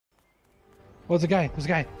Oh, there's a guy. There's a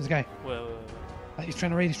guy. There's a guy. Where? He's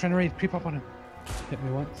trying to raid. He's trying to raid. Creep up on him. Hit me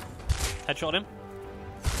once. Headshot him.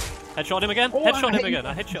 Headshot him again. Oh, Headshot him again.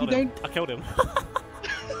 I headshot him. I killed him.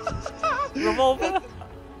 Revolver.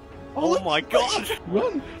 Oh my god.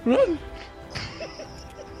 Run! Run!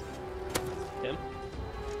 Hit him.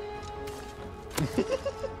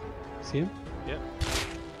 See him? Yeah.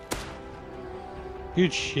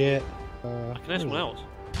 Good shit. I can hear someone else.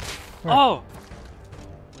 Where? Oh!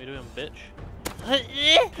 What are you doing, bitch?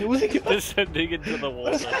 It was Descending into the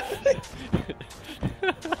water.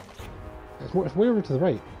 It's way over to the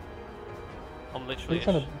right. I'm literally.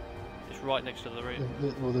 Kind of... It's right next to the room.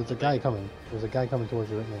 Well, there's a guy coming. There's a guy coming towards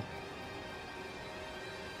you right now.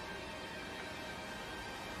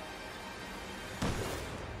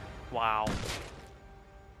 Wow.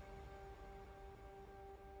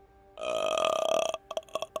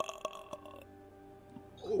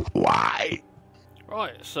 Why?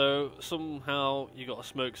 Right, so somehow you got a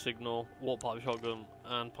smoke signal, water pipe shotgun,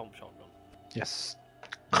 and pump shotgun. Yes.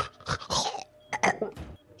 Do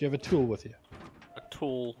you have a tool with you? A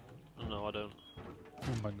tool? No, I don't.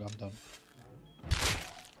 Oh my god, I'm done.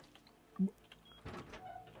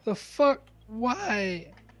 The fuck?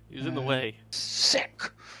 Why? He was in the way. Sick.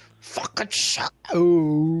 Fucking shit.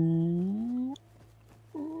 Oh.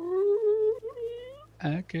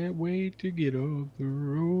 I can't wait to get off the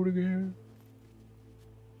road again.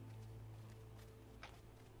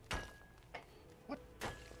 What?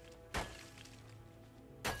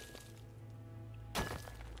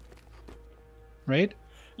 Raid?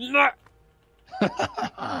 No!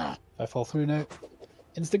 I fall through now.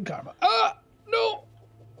 Instant karma. Ah! No!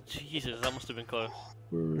 Jesus, that must have been close.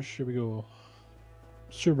 Where should we go?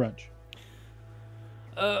 Sewer branch.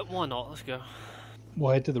 Why not? Let's go.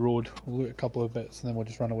 We'll head to the road. We'll loot a couple of bits and then we'll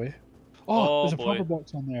just run away. Oh, there's a proper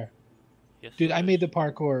box on there. Yes, dude, I made the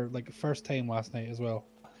parkour like the first time last night as well.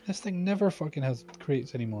 This thing never fucking has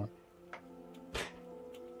crates anymore.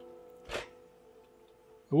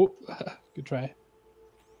 Oh, good try.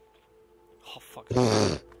 Oh, fuck.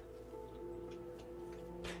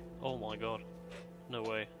 Oh my god. No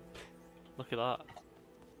way. Look at that.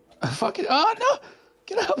 Fucking, oh no!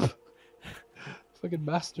 Get up! Fucking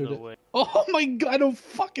bastard. No way. Oh my god, I don't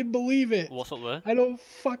fucking believe it! What's up there? I don't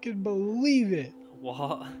fucking believe it!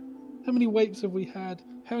 What? How many wipes have we had?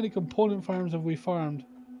 How many component farms have we farmed?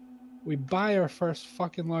 We buy our first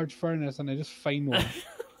fucking large furnace and I just find one.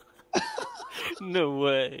 No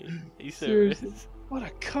way. Are you serious? Seriously? What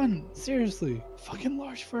a cunt. Seriously. Fucking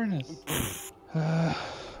large furnace.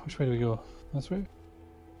 Which way do we go? This way?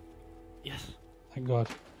 Yes. Thank God.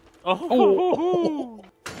 Oh!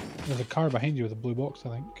 There's a car behind you with a blue box, I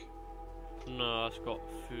think. No, it's got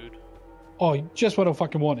food. Oh, just what I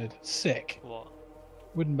fucking wanted. Sick. What?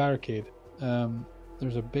 Wooden barricade.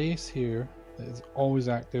 There's a base here that is always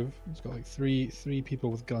active. It's got like three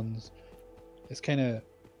people with guns. It's kind of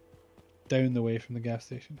down the way from the gas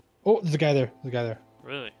station. Oh, there's a guy there. There's a guy there.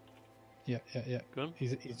 Really? Yeah. Good.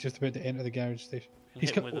 He's just about to enter the garage station. Can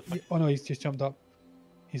He's hit him with the oh no, he's just jumped up.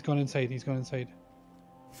 He's gone inside.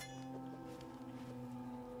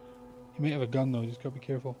 He might have a gun though. Just gotta be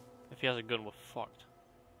careful. If he has a gun, we're fucked.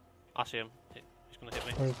 I see him. He's gonna hit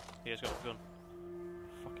me. Where's, He has got a gun.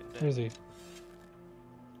 Fucking dead. where is he?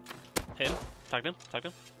 Hit him. Tagged him.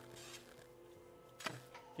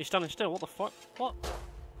 He's standing still. What the fuck? What?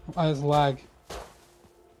 Ah, there's lag.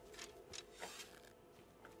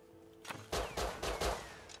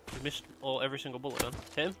 You missed every single bullet then.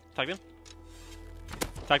 Hit him. Tagged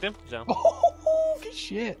him. He's down. Oh, good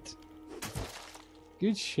shit.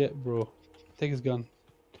 Good shit, bro. Take his gun.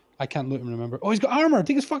 I can't loot him, remember. Oh, he's got armor.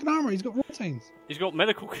 Take his fucking armor. He's got road signs. He's got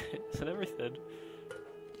medical kits and everything.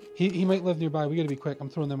 He might live nearby. We gotta be quick. I'm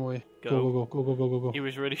throwing them away. Go. He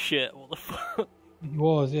was really shit. What the fuck? He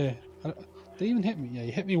was, yeah. Did he even hit me? Yeah,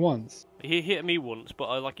 he hit me once. He hit me once,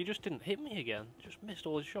 but he just didn't hit me again. Just missed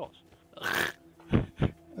all his shots.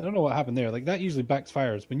 I don't know what happened there. Like, that usually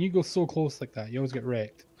backfires. When you go so close like that, you always get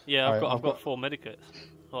wrecked. Yeah, Right, I've got 4 medikits.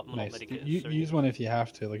 Well, Nice. not medikits. Use one if you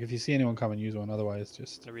have to. Like, if you see anyone coming, use one. Otherwise,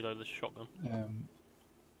 just... I reload the shotgun.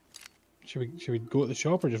 Should we go to the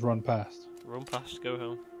shop or just run past? Run past, go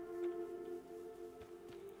home.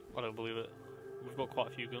 I don't believe it. We've got quite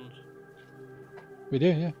a few guns. We do,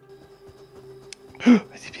 yeah.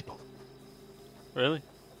 I see people. Really?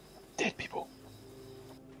 Dead people.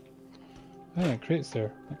 Oh, that crate's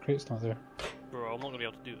there. That crate's not there. Bro, I'm not gonna be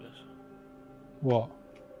able to do this. What?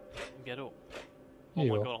 Get up. Yeah, Oh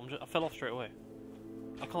you my will. god, I fell off straight away.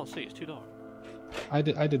 I can't see, it's too dark. I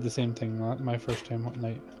did the same thing my first time one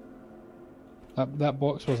night. That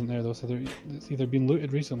box wasn't there though, so it's either been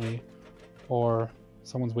looted recently, or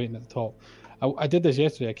Someone's waiting at the top. I did this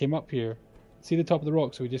yesterday. I came up here, see the top of the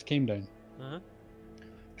rock, so we just came down.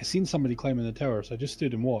 I seen somebody climbing the tower, so I just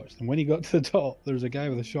stood and watched. And when he got to the top, there was a guy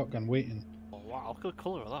with a shotgun waiting. Oh wow, look at the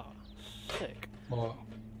colour of that. Sick. Oh,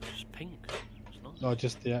 Just pink. It's nice. oh,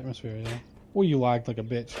 just the atmosphere, yeah. Oh, you lagged like a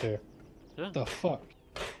bitch there. Yeah. What the fuck?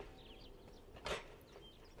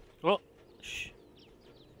 Oh, shh.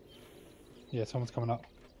 Yeah, someone's coming up.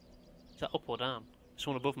 Is that up or down?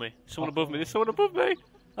 Someone above me. Someone above me. There's someone above me.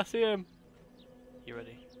 I see him. You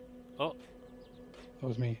ready? Oh, That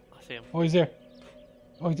was me. I see him. Oh, he's there.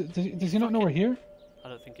 Oh, does he not know we're here? I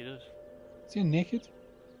don't think he does. Is he naked?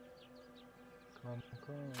 Come.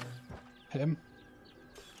 Hit him.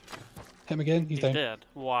 Hit him again. He's down. dead.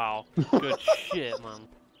 Wow. Good shit, man.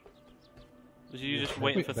 Was you just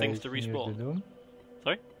waiting for things to respawn?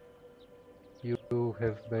 Sorry? You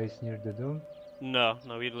have base near the dome? No,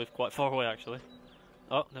 we live quite far away actually.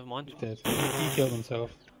 Oh, never mind. He's dead. He killed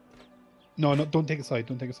himself. No, don't take a side.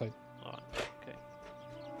 Don't take a side. Alright, okay.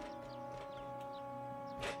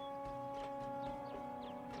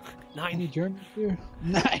 9! Any Germans here?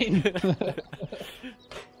 9!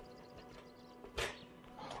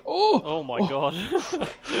 Oh! Oh my god.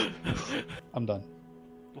 I'm done.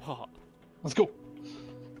 What? Let's go.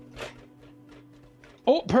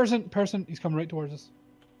 Oh, person! He's coming right towards us.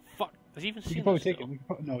 Fuck. Has he even We seen can probably us take still? him.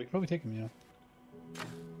 No, we can probably take him, yeah.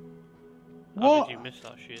 How What? did you miss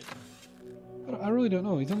that shit? I really don't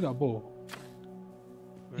know. He's only got a bow.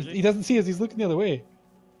 Where is He he? doesn't see us. He's looking the other way.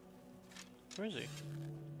 Where is he?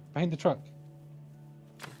 Behind the truck.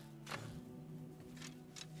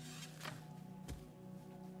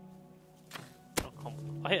 Oh, come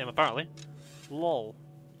on. I hit him apparently. Lol.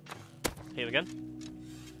 Hit him again.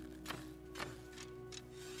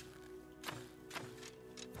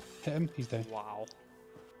 Hit him. He's down. Wow.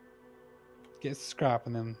 Get his scrap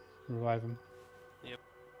and then revive him.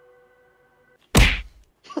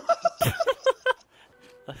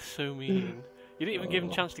 That's so mean. You didn't even give him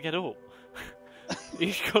a chance to get up.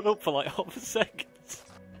 He's got up for like half a second.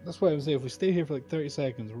 That's what I would say. If we stay here for like 30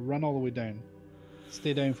 seconds, run all the way down.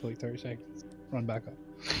 Stay down for like 30 seconds. Run back up.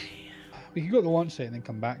 We could go to the launch site and then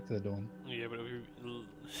come back to the dome. Yeah, but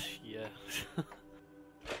yeah.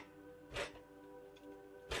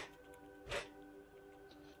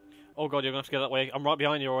 Oh god, you're gonna have to go that way. I'm right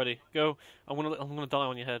behind you already. Go. I'm gonna die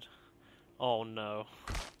on your head. Oh no.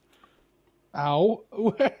 Ow!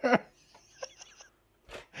 Where?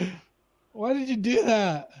 Why did you do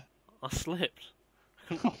that? I slipped.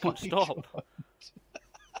 I Oh couldn't my stop. God.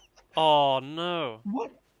 Oh no.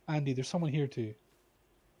 What? Andy, there's someone here too.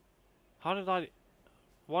 How did I?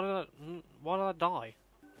 Why did I die?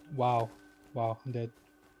 Wow. Wow, I'm dead.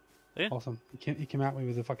 Yeah? Awesome. He came at me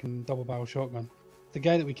with a fucking double barrel shotgun. The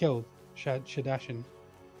guy that we killed, Shadashin.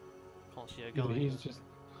 Can't see a Yeah, guy. he's just.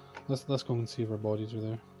 Let's go and see if our bodies are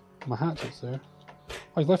there. My hatchet's there.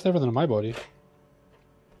 Oh, he's left everything on my body.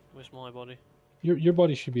 Where's my body? Your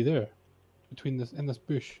body should be there, between in this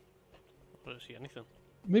bush. I don't see anything.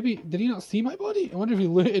 Maybe did he not see my body? I wonder if he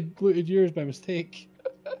looted yours by mistake.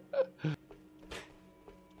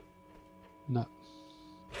 No.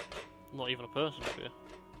 Not even a person up here.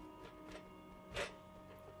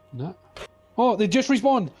 No. Oh, they just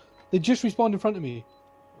respawned. They just respawned in front of me.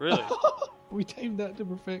 Really? We timed that to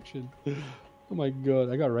perfection. Oh my god,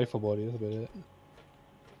 I got a rifle body. That's about it.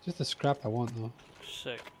 Just the scrap I want though.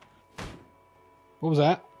 Sick. What was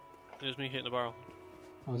that? It was me hitting the barrel.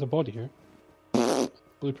 Oh, there's a body here.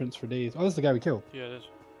 Blueprints for days. Oh, that's the guy we killed. Yeah, it is.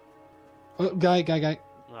 Oh, guy.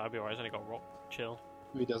 No, I'll be alright. He's only got rock. Chill.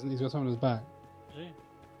 No, he doesn't. He's got someone on his back. Is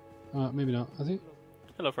he? Maybe not. Has he?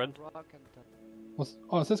 Hello, friend. What's?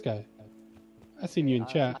 Oh, it's this guy. I seen you in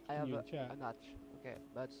chat. I have a notch. Okay,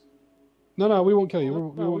 but No, we won't kill you.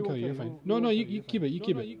 We won't kill you. You're fine. No, you keep it. You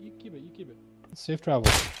keep it. Safe travel.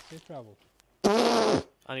 Safe travel.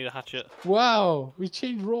 I need a hatchet. Wow, we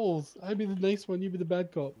changed roles. I'd be the nice one. You'd be the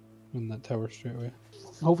bad cop. In that tower straight away.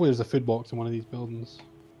 Hopefully, there's a food box in one of these buildings.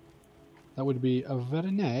 That would be a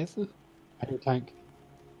very nice. I hear a tank.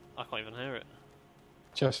 I can't even hear it.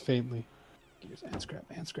 Just faintly. Gears and scrap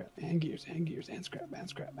and scrap and gears and gears and scrap and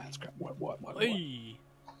scrap and scrap. What? Hey!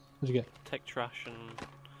 What'd you get? Tech trash and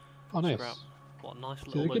Oh, nice. scrap. What a nice So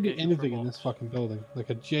little there could be location for a anything in this box. fucking building. Like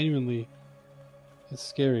a genuinely, it's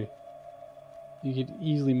scary. You could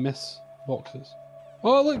easily miss boxes.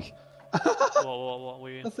 Oh look! What were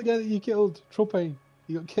you? That's the guy that you killed, Tropine.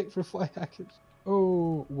 He got kicked for fly hackers.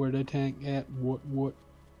 Oh, where the tank at? What?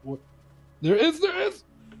 There is!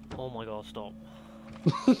 Oh my god, stop.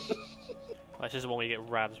 This is the one where you get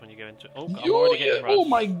rads when you go into it. Oh, I'm already getting rads. Oh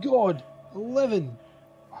my god! 11!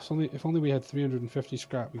 If only we had 350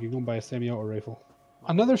 scrap, we could go and buy a semi-auto rifle.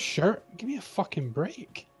 Another shirt? Give me a fucking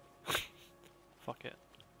break. Fuck it.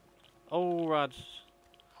 Oh, Rad.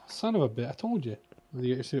 Son of a bit, I told you. Will you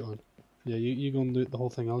get your suit on? Yeah, you go and loot the whole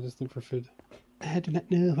thing, I'll just look for food. I do not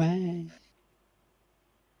know why.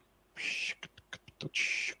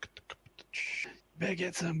 Better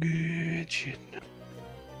get some good shit. Oh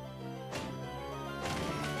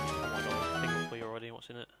my god, thing for you already. What's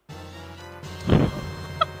in it?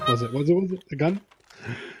 Was it? A gun?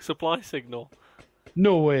 Supply signal.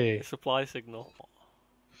 No way. Supply signal.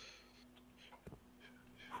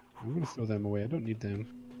 I'm gonna throw them away, I don't need them.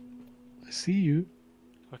 I see you.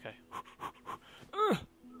 Okay.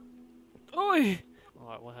 Oi!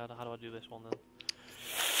 Alright, well, how do I do this one then?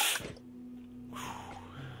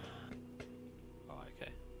 Alright,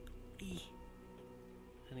 okay.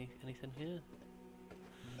 Anything here?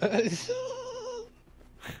 We're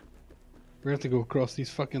gonna have to go across these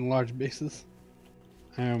fucking large bases.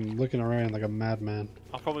 I am looking around like a madman.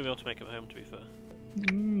 I'll probably be able to make it home, to be fair.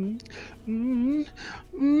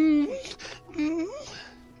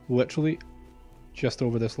 Literally, just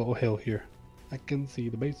over this little hill here. I can see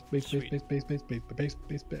the base.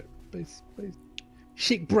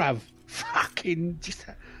 Shit, bruv! Fucking just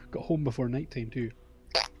got home before nighttime too.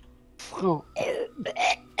 Oh.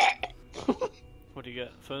 What do you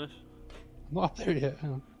get? Furnace? I'm not up there yet.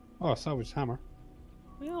 Hang on. Oh, salvage hammer.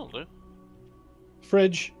 Yeah, that'll do.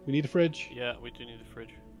 Fridge. We need a fridge. Yeah, we do need a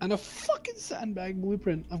fridge. And a fucking sandbag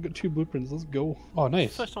blueprint. I've got 2 blueprints. Let's go. Oh,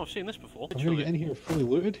 nice. First time I've seen this before. I'm gonna get in here fully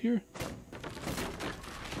looted here.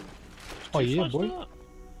 Oh yeah, boy.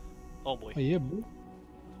 Oh boy. Oh yeah, boy.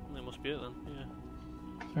 That must be it then. Yeah.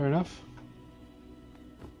 Fair enough.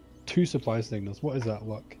 2 supply signals. What is that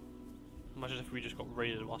luck? Imagine if we just got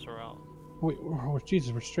raided whilst we're out. Wait, oh,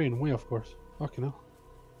 Jesus, we're straying away, of course. Fucking hell.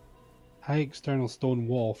 High external stone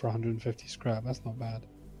wall for 150 scrap. That's not bad.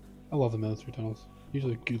 I love the military tunnels.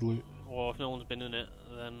 Usually good loot. Well, if no one's been in it,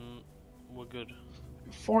 then we're good.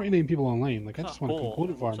 49 people online. Like, I just want a Four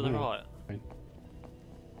component farm to the now. right.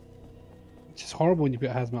 It's just horrible when you put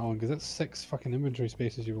hazmat on, because that's 6 fucking inventory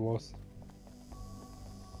spaces you've lost.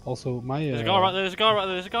 Also, my There's a guy right there. There's a guy right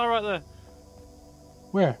there. There's a guy right there.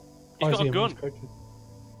 Where? He's I got see a him. gun. He's crouching.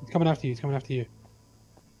 He's coming after you. He's coming after you.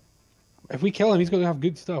 If we kill him, he's going to have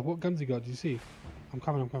good stuff. What guns he got? Did you see? I'm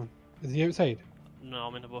coming. I'm coming. Is he outside? No,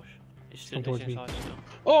 I'm in the bush. He's Come still towards me. inside still.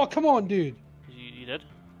 Oh, come on, dude! You dead?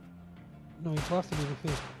 No, he's blasted me in the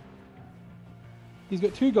face. He's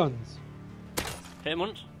got 2 guns. Hit him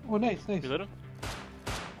once. Oh, nice, nice. Reload him.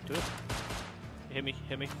 Do it. Hit me.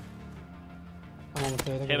 Hit me. I'm almost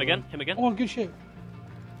dead. I Hit him gotta again. run. Hit him again. Oh, good shit.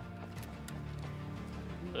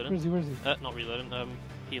 Reload Where is he? Where is he? Not reloading.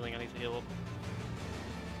 Healing. I need to heal up.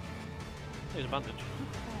 There's a bandage.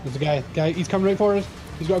 There's a guy. He's coming right for us.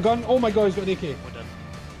 He's got a gun. Oh my god, he's got an AK. We're dead.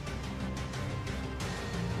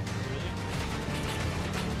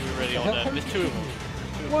 We're already all dead. There's 2 of them.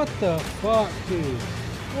 What the fuck, dude?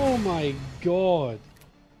 Oh my god.